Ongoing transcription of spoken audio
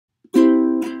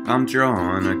I'm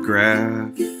drawing a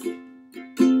graph.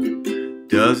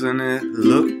 Doesn't it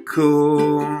look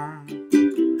cool?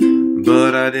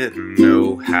 But I didn't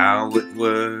know how it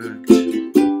worked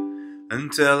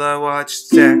until I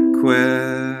watched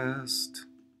StatQuest.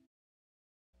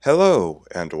 Hello,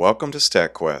 and welcome to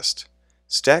StatQuest.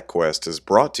 StatQuest is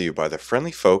brought to you by the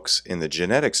friendly folks in the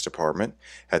genetics department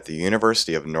at the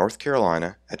University of North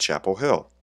Carolina at Chapel Hill.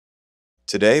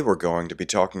 Today we're going to be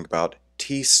talking about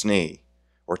t-SNE,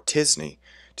 or t-SNE.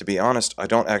 To be honest, I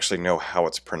don't actually know how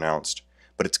it's pronounced,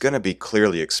 but it's going to be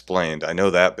clearly explained, I know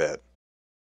that bit.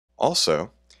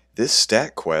 Also, this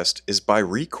StatQuest is by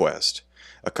request.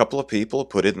 A couple of people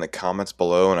put it in the comments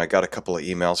below, and I got a couple of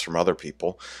emails from other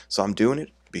people, so I'm doing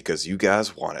it because you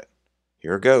guys want it.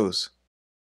 Here goes.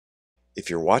 If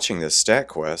you're watching this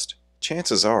StatQuest,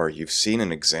 chances are you've seen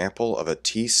an example of a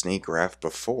t-SNE graph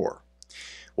before.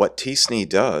 What t-SNE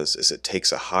does is it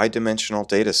takes a high-dimensional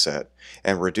dataset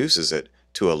and reduces it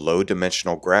to a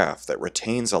low-dimensional graph that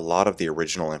retains a lot of the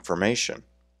original information.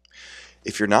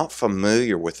 If you're not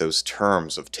familiar with those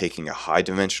terms of taking a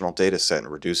high-dimensional dataset and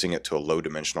reducing it to a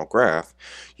low-dimensional graph,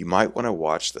 you might want to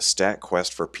watch the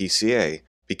StatQuest for PCA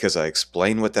because I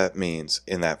explain what that means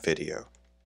in that video.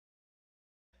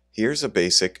 Here's a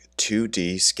basic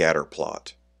 2D scatter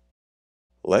plot.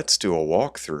 Let's do a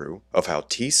walkthrough of how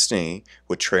t-SNE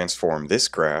would transform this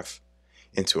graph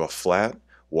into a flat,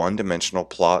 one-dimensional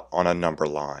plot on a number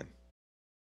line.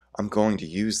 I'm going to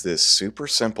use this super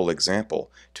simple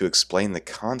example to explain the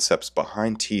concepts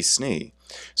behind t-SNE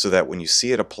so that when you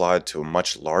see it applied to a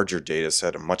much larger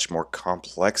dataset, a much more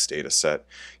complex dataset,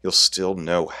 you'll still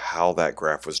know how that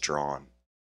graph was drawn.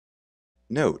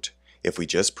 Note, if we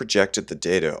just projected the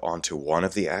data onto one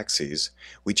of the axes,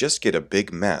 we just get a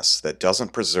big mess that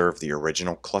doesn't preserve the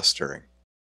original clustering.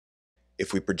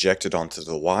 If we project it onto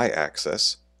the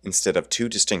y-axis, instead of two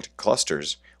distinct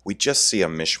clusters, we just see a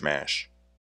mishmash.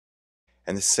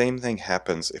 And the same thing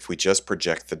happens if we just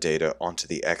project the data onto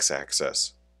the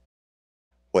x-axis.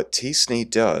 What t-SNE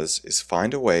does is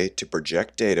find a way to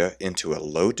project data into a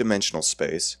low-dimensional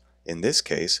space, in this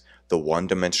case, the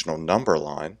one-dimensional number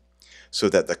line, so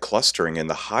that the clustering in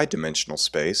the high-dimensional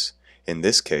space, in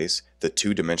this case, the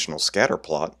two-dimensional scatter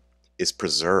plot, is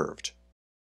preserved.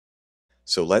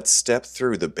 So let's step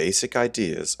through the basic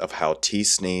ideas of how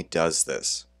t-SNE does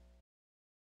this.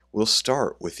 We'll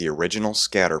start with the original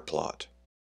scatter plot.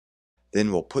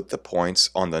 Then we'll put the points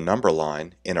on the number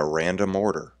line in a random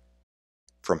order.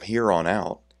 From here on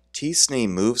out, t-SNE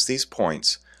moves these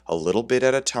points a little bit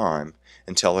at a time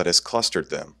until it has clustered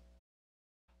them.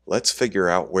 Let's figure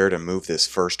out where to move this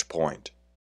first point.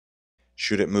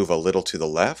 Should it move a little to the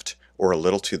left or a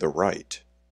little to the right?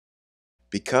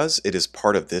 Because it is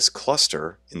part of this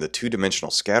cluster in the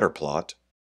two-dimensional scatter plot,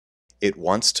 it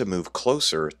wants to move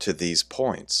closer to these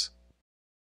points.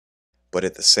 But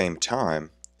at the same time,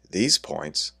 these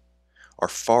points are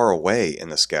far away in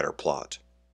the scatter plot,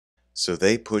 so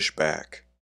they push back.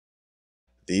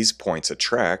 These points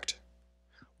attract,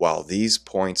 while these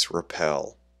points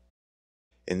repel.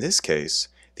 In this case,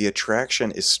 the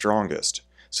attraction is strongest,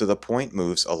 so the point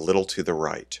moves a little to the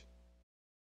right.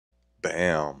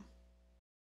 Bam!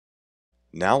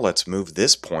 Now let's move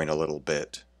this point a little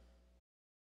bit.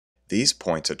 These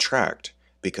points attract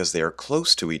because they are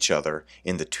close to each other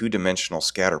in the two-dimensional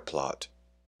scatter plot.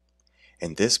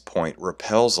 And this point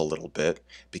repels a little bit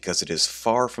because it is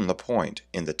far from the point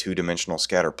in the two-dimensional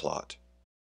scatter plot.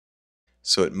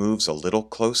 So it moves a little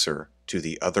closer to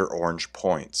the other orange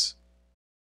points.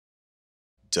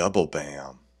 Double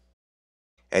bam!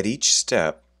 At each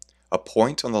step, a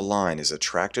point on the line is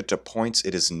attracted to points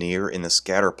it is near in the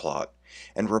scatter plot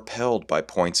and repelled by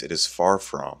points it is far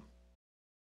from.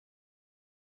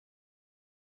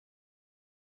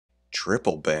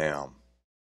 Triple bam!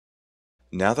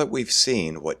 Now that we've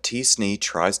seen what t-SNE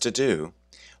tries to do,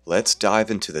 let's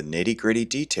dive into the nitty-gritty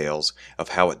details of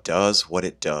how it does what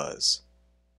it does.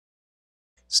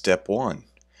 Step 1.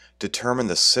 Determine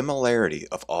the similarity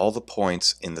of all the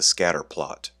points in the scatter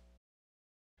plot.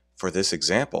 For this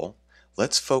example,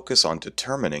 let's focus on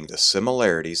determining the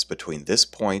similarities between this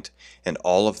point and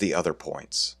all of the other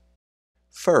points.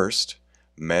 First,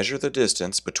 measure the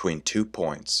distance between 2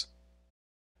 points.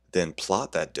 Then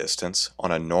plot that distance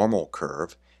on a normal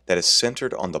curve that is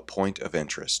centered on the point of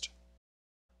interest.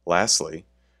 Lastly,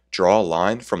 draw a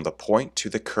line from the point to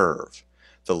the curve.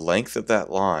 The length of that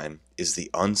line is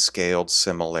the unscaled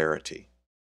similarity.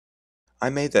 I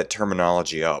made that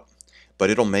terminology up, but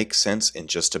it'll make sense in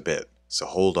just a bit, so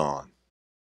hold on.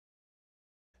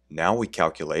 Now we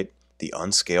calculate the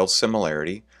unscaled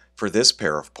similarity for this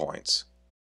pair of points.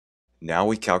 Now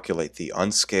we calculate the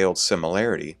unscaled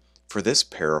similarity for this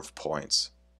pair of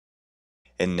points.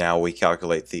 And now we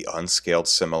calculate the unscaled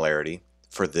similarity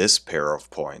for this pair of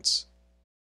points,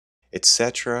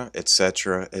 etc.,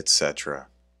 etc., etc.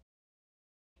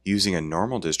 Using a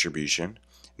normal distribution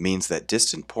means that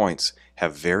distant points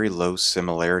have very low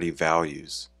similarity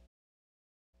values,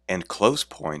 and close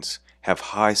points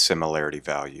have high similarity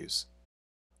values.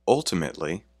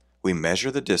 Ultimately, we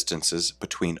measure the distances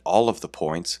between all of the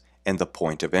points and the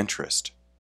point of interest,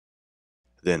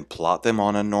 then plot them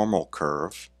on a normal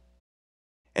curve,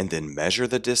 and then measure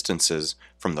the distances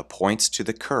from the points to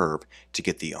the curve to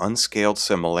get the unscaled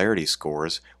similarity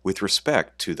scores with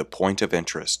respect to the point of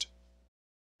interest.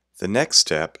 The next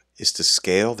step is to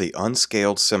scale the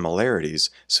unscaled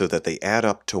similarities so that they add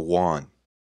up to 1.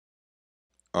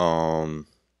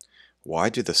 Why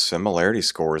do the similarity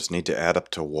scores need to add up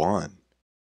to 1?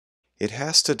 It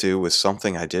has to do with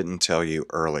something I didn't tell you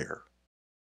earlier.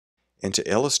 And to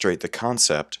illustrate the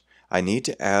concept, I need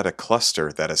to add a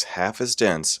cluster that is half as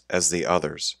dense as the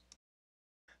others.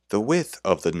 The width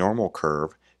of the normal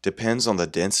curve depends on the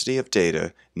density of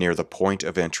data near the point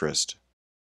of interest.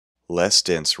 Less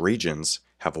dense regions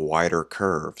have wider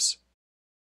curves.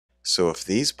 So if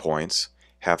these points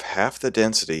have half the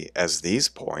density as these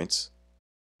points,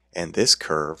 and this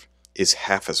curve is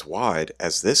half as wide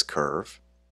as this curve,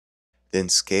 then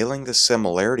scaling the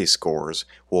similarity scores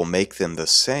will make them the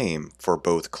same for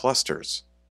both clusters.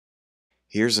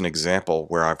 Here's an example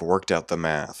where I've worked out the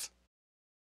math.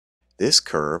 This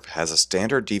curve has a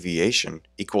standard deviation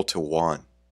equal to 1.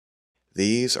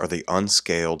 These are the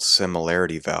unscaled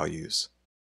similarity values.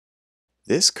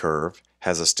 This curve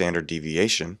has a standard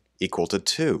deviation equal to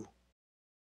 2.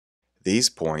 These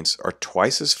points are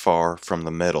twice as far from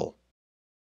the middle.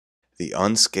 The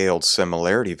unscaled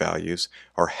similarity values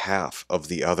are half of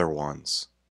the other ones.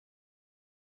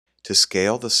 To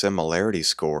scale the similarity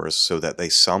scores so that they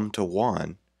sum to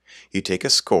 1, you take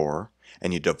a score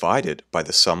and you divide it by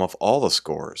the sum of all the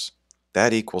scores.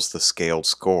 That equals the scaled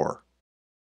score.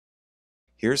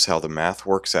 Here's how the math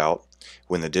works out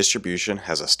when the distribution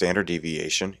has a standard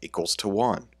deviation equals to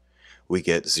 1. We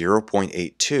get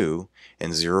 0.82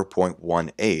 and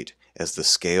 0.18 as the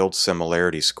scaled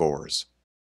similarity scores.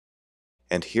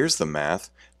 And here's the math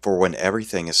for when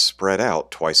everything is spread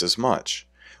out twice as much.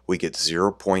 We get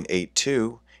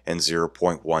 0.82 and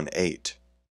 0.18.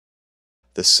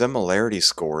 The similarity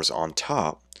scores on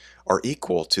top are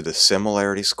equal to the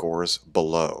similarity scores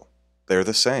below. They're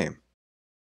the same.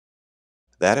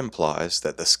 That implies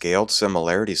that the scaled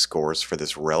similarity scores for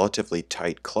this relatively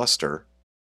tight cluster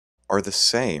are the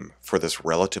same for this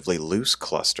relatively loose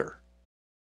cluster.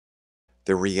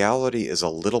 The reality is a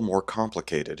little more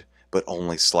complicated, but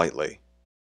only slightly.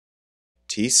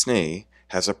 t-SNE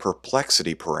has a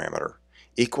perplexity parameter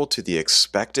equal to the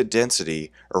expected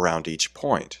density around each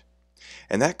point,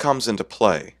 and that comes into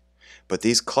play, but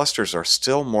these clusters are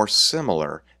still more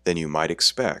similar than you might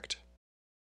expect.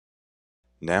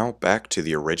 Now back to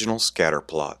the original scatter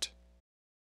plot.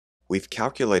 We've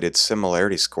calculated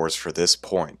similarity scores for this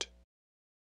point.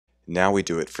 Now we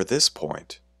do it for this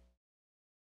point.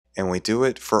 And we do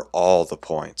it for all the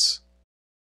points.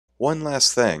 One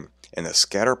last thing, and the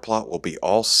scatter plot will be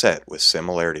all set with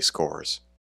similarity scores.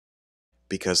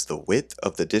 Because the width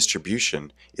of the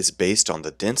distribution is based on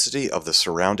the density of the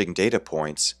surrounding data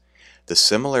points, the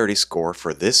similarity score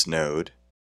for this node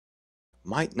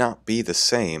might not be the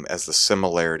same as the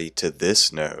similarity to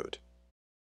this node.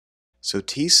 So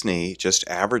t-SNE just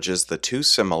averages the two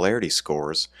similarity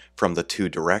scores from the two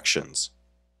directions.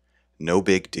 No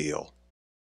big deal.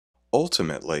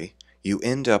 Ultimately, you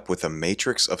end up with a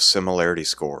matrix of similarity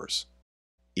scores.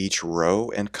 Each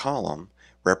row and column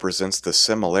represents the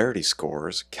similarity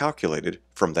scores calculated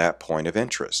from that point of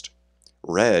interest.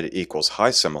 Red equals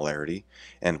high similarity,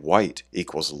 and white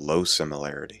equals low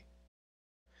similarity.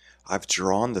 I've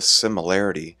drawn the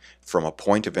similarity from a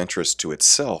point of interest to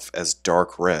itself as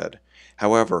dark red.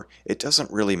 However, it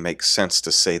doesn't really make sense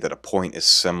to say that a point is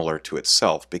similar to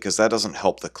itself because that doesn't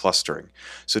help the clustering.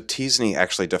 So t-SNE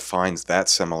actually defines that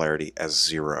similarity as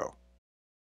 0.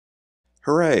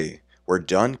 Hooray! We're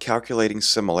done calculating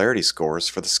similarity scores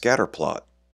for the scatter plot.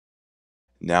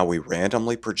 Now we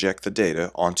randomly project the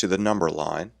data onto the number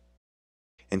line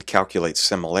and calculate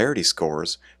similarity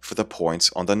scores for the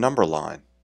points on the number line.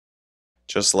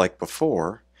 Just like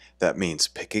before, that means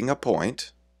picking a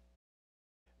point,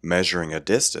 measuring a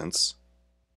distance,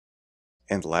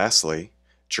 and lastly,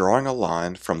 drawing a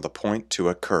line from the point to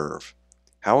a curve.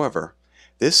 However,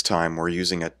 this time we're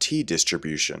using a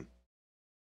t-distribution.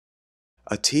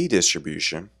 A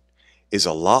t-distribution is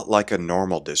a lot like a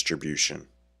normal distribution,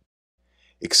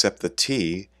 except the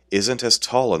t isn't as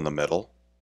tall in the middle,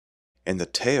 and the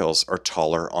tails are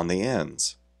taller on the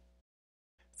ends.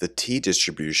 The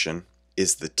t-distribution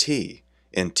is the t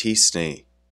in t-SNE.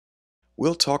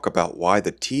 We'll talk about why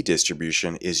the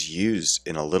t-distribution is used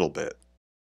in a little bit.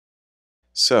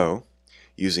 So,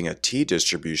 using a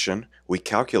t-distribution, we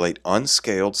calculate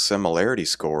unscaled similarity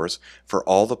scores for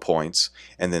all the points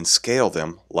and then scale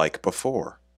them like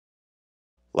before.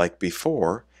 Like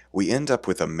before, we end up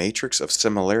with a matrix of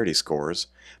similarity scores,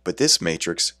 but this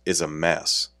matrix is a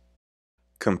mess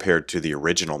compared to the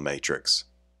original matrix.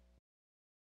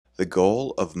 The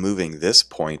goal of moving this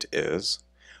point is,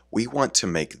 we want to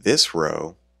make this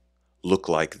row look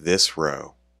like this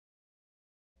row.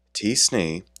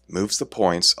 t-SNE moves the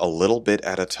points a little bit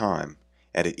at a time,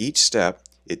 and at each step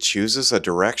it chooses a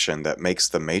direction that makes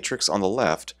the matrix on the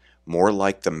left more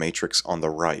like the matrix on the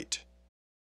right.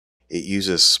 It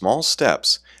uses small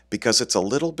steps because it's a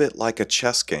little bit like a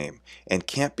chess game and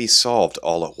can't be solved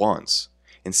all at once.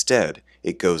 Instead,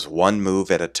 it goes one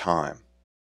move at a time.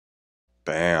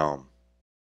 Bam!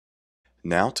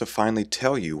 Now to finally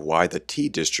tell you why the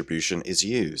t-distribution is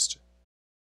used.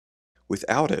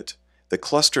 Without it, the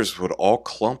clusters would all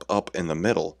clump up in the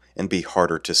middle and be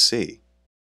harder to see.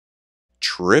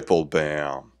 Triple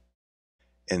bam!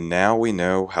 And now we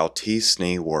know how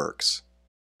t-SNE works.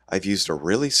 I've used a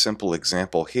really simple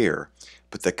example here,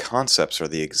 but the concepts are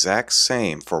the exact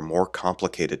same for more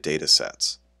complicated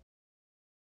datasets.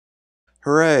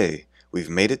 Hooray! We've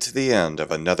made it to the end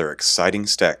of another exciting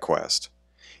StatQuest.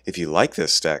 If you like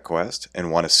this StatQuest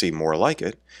and want to see more like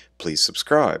it, please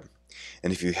subscribe.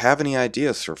 And if you have any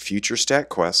ideas for future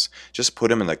StatQuests, just put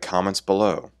them in the comments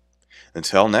below.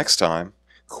 Until next time,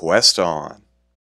 quest on!